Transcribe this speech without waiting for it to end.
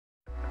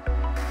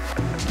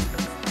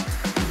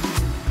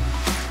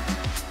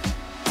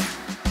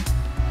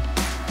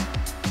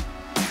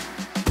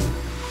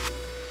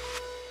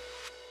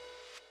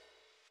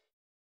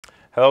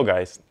Hello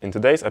guys, in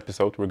today's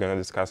episode we're going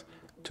to discuss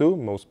two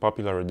most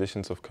popular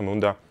editions of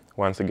Camunda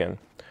once again.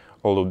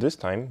 Although this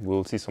time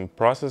we'll see some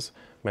process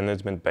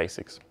management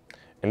basics.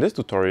 In this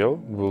tutorial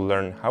we'll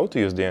learn how to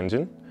use the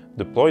engine,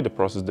 deploy the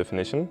process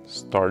definition,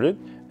 start it,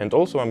 and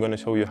also I'm going to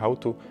show you how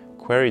to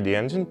query the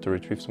engine to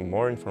retrieve some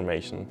more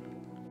information.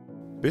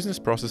 Business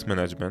process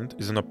management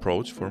is an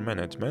approach for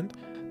management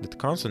that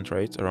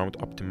concentrates around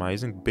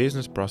optimizing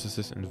business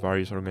processes in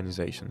various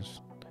organizations.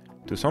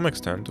 To some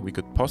extent, we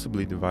could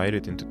possibly divide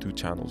it into two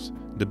channels.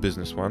 The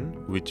business one,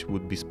 which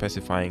would be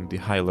specifying the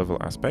high-level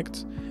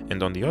aspects,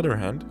 and on the other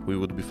hand, we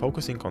would be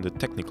focusing on the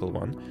technical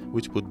one,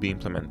 which would be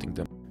implementing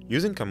them.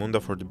 Using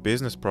Camunda for the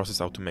business process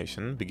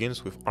automation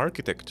begins with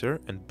architecture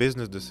and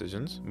business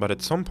decisions, but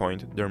at some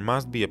point there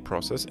must be a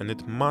process and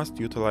it must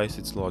utilize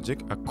its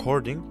logic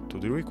according to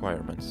the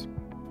requirements.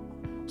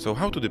 So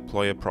how to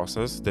deploy a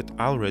process that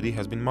already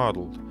has been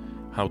modeled?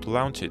 How to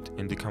launch it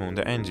in the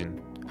Camunda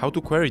engine? How to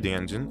query the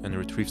engine and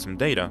retrieve some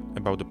data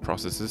about the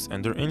processes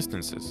and their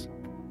instances.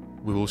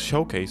 We will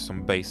showcase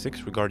some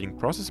basics regarding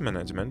process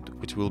management,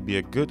 which will be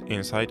a good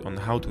insight on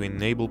how to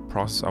enable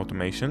process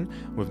automation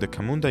with the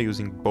Camunda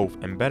using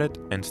both Embedded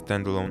and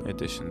Standalone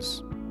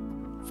editions.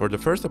 For the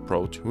first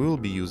approach, we will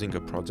be using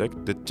a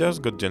project that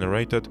just got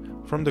generated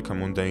from the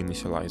Camunda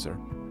initializer.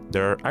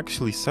 There are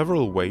actually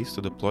several ways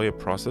to deploy a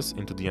process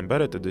into the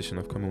Embedded edition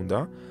of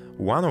Camunda,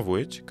 one of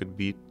which could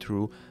be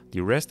through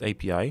the REST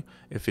API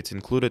if it's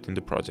included in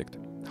the project.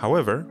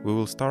 However, we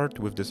will start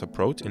with this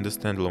approach in the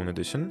Standalone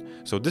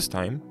edition, so this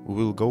time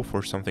we will go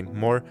for something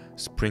more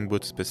Spring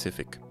Boot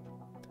specific.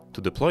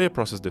 To deploy a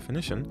process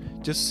definition,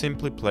 just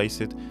simply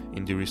place it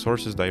in the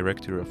resources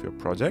directory of your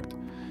project,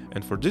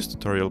 and for this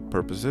tutorial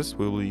purposes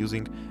we will be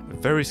using a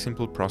very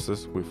simple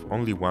process with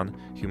only one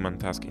human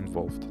task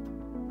involved.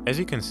 As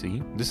you can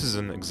see, this is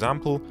an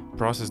example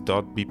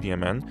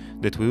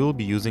process.bpmn that we will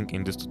be using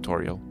in this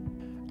tutorial.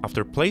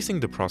 After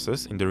placing the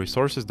process in the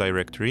resources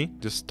directory,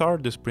 just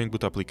start the Spring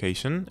Boot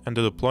application and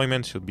the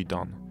deployment should be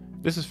done.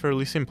 This is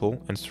fairly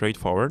simple and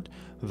straightforward,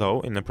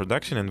 though in a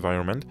production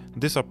environment,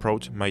 this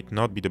approach might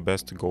not be the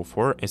best to go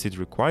for as it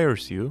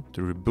requires you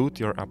to reboot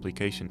your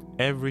application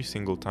every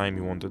single time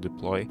you want to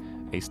deploy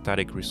a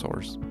static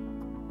resource.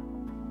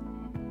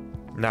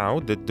 Now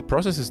that the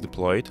process is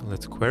deployed,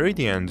 let's query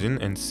the engine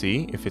and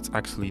see if it's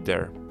actually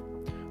there.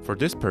 For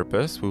this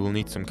purpose, we will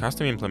need some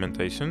custom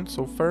implementation,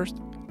 so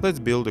first, let's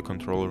build a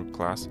controller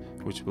class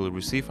which will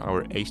receive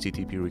our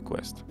HTTP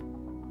request.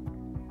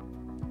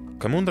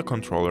 Camunda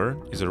controller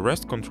is a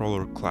REST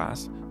controller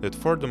class that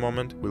for the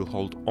moment will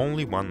hold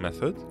only one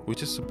method,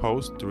 which is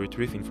supposed to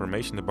retrieve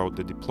information about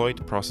the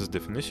deployed process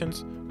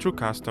definitions through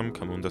custom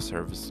Camunda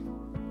service.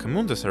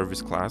 Camunda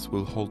service class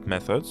will hold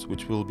methods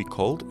which will be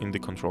called in the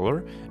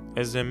controller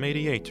as a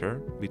mediator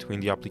between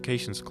the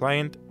application's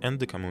client and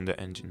the Camunda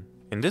engine.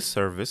 In this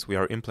service, we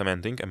are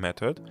implementing a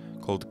method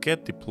called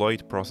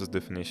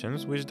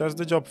getDeployedProcessDefinitions, which does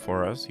the job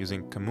for us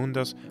using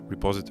Camunda's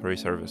repository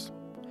service.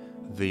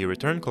 The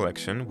return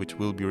collection, which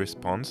will be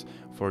response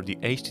for the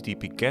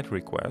HTTP GET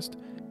request,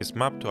 is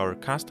mapped to our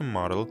custom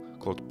model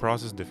called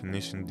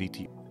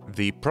ProcessDefinitionDTO.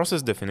 The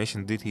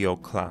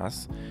ProcessDefinitionDTO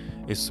class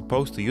is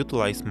supposed to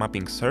utilize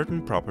mapping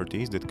certain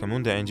properties that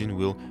Camunda engine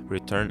will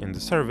return in the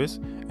service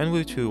and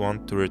which we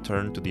want to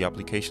return to the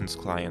application's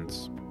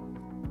clients.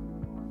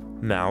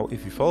 Now,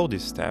 if you follow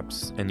these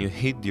steps and you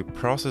hit the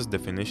process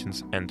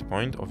definitions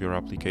endpoint of your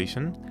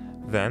application,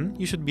 then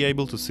you should be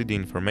able to see the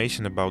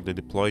information about the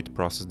deployed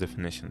process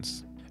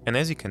definitions. And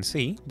as you can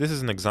see, this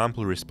is an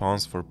example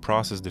response for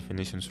process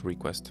definitions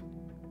request.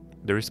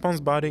 The response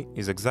body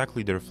is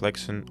exactly the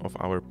reflection of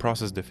our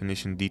process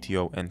definition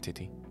DTO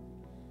entity.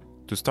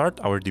 To start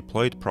our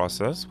deployed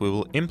process, we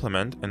will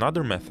implement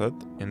another method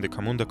in the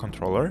Camunda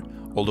controller,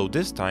 although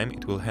this time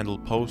it will handle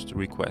post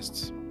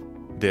requests.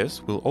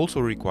 This will also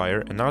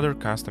require another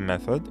custom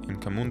method in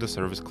Camunda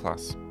service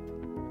class.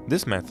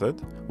 This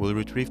method will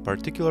retrieve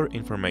particular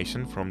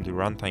information from the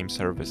runtime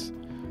service.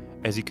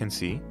 As you can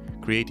see,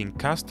 creating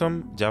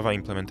custom Java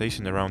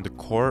implementation around the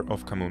core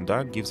of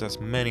Camunda gives us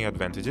many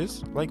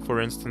advantages, like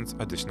for instance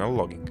additional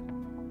logging.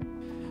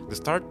 The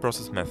start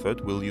process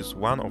method will use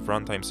one of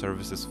runtime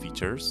services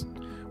features,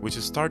 which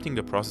is starting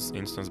the process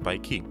instance by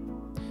key.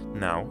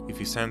 Now, if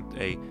you send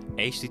a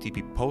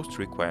HTTP post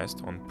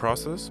request on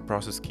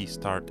process key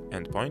start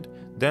endpoint,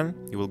 then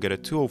you will get a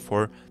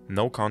 204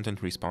 no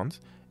content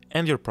response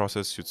and your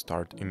process should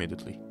start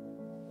immediately.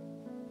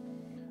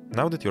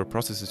 Now that your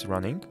process is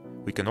running,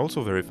 we can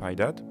also verify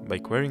that by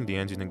querying the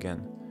engine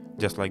again.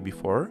 Just like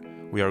before,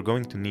 we are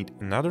going to need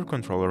another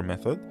controller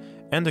method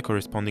and a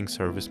corresponding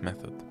service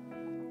method.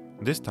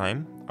 This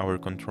time, our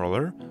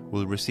controller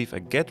will receive a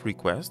GET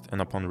request,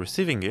 and upon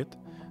receiving it,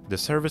 the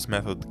service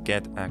method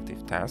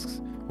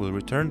getActiveTasks will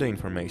return the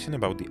information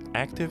about the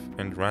active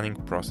and running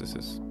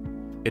processes.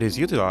 It is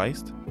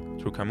utilized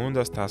through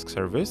Camunda's task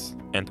service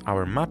and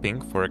our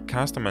mapping for a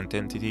custom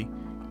entity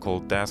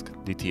called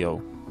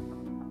task.dto.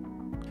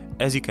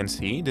 As you can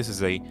see, this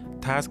is a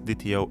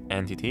task.dto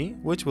entity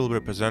which will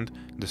represent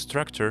the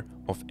structure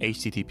of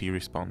HTTP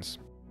response.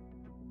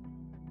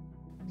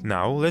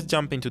 Now let's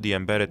jump into the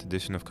embedded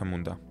edition of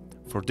Camunda.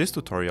 For this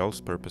tutorial's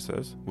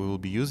purposes, we will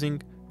be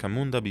using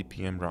Camunda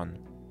BPM Run.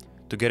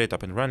 To get it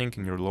up and running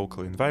in your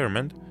local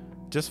environment,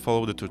 just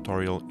follow the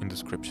tutorial in the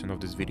description of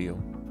this video.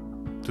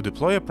 To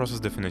deploy a process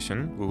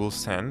definition, we will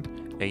send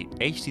a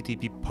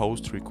HTTP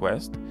POST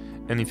request,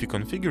 and if you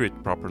configure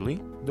it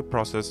properly, the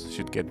process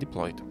should get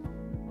deployed.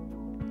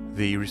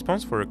 The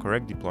response for a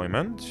correct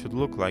deployment should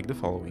look like the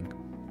following.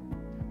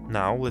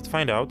 Now let's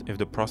find out if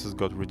the process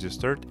got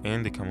registered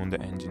in the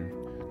Camunda engine.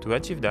 To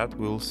achieve that,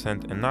 we will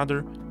send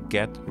another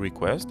GET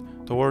request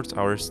towards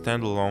our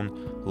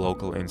standalone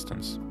local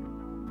instance.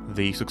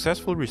 The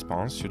successful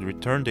response should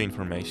return the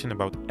information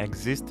about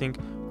existing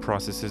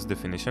processes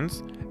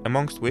definitions,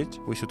 amongst which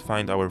we should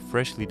find our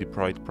freshly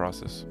deployed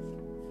process.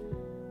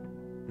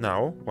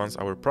 Now, once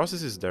our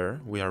process is there,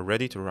 we are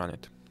ready to run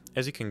it.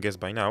 As you can guess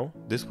by now,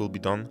 this will be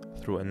done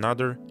through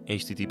another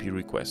HTTP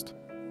request.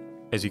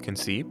 As you can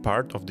see,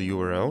 part of the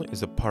URL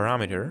is a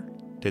parameter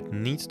that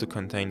needs to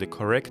contain the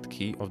correct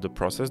key of the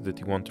process that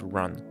you want to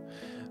run.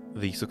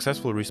 The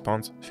successful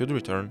response should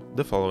return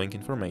the following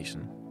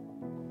information.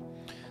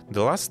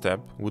 The last step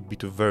would be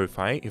to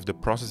verify if the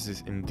process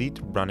is indeed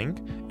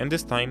running, and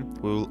this time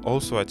we will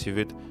also achieve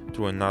it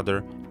through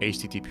another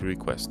HTTP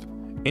request.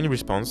 In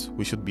response,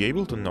 we should be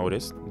able to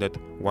notice that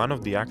one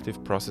of the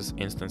active process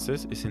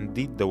instances is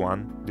indeed the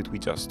one that we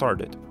just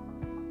started.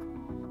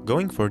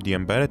 Going for the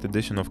embedded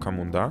edition of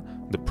Camunda,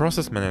 the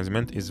process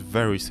management is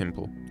very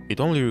simple. It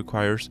only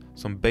requires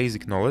some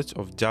basic knowledge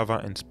of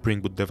Java and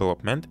Spring Boot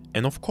development,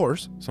 and of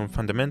course, some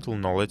fundamental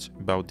knowledge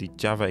about the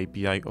Java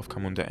API of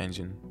Camunda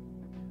engine.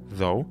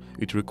 Though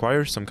it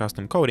requires some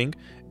custom coding,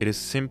 it is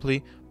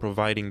simply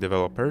providing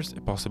developers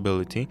a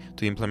possibility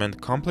to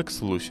implement complex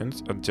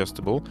solutions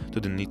adjustable to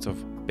the needs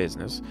of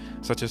business,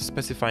 such as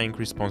specifying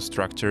response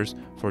structures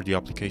for the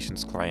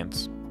application's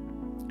clients.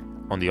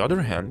 On the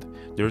other hand,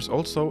 there is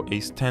also a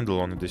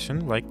standalone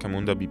edition like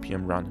Camunda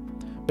BPM Run.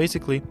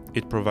 Basically,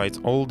 it provides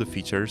all the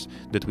features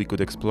that we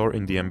could explore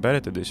in the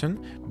embedded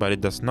edition, but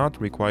it does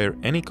not require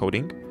any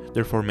coding,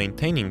 therefore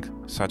maintaining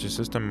such a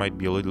system might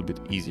be a little bit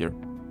easier.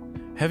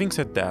 Having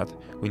said that,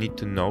 we need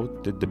to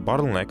note that the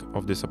bottleneck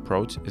of this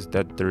approach is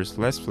that there is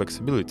less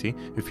flexibility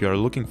if you are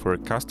looking for a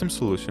custom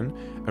solution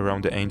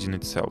around the engine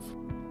itself.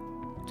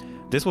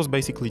 This was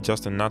basically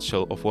just a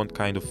nutshell of what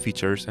kind of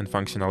features and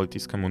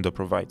functionalities Camunda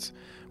provides.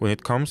 When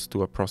it comes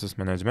to a process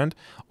management,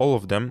 all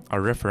of them are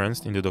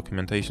referenced in the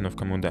documentation of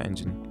Camunda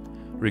engine.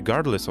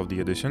 Regardless of the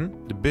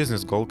edition, the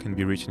business goal can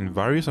be reached in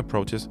various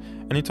approaches,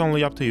 and it's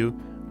only up to you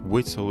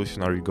which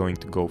solution are you going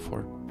to go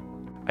for.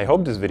 I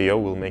hope this video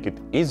will make it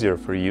easier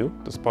for you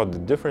to spot the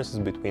differences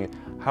between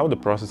how the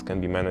process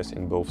can be managed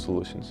in both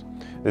solutions.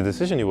 The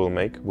decision you will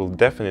make will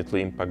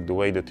definitely impact the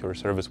way that your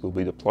service will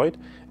be deployed,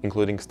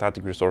 including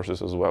static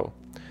resources as well.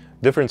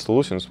 Different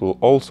solutions will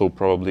also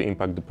probably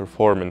impact the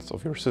performance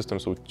of your system,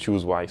 so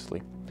choose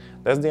wisely.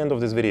 That's the end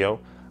of this video.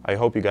 I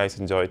hope you guys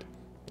enjoyed.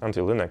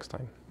 Until the next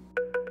time.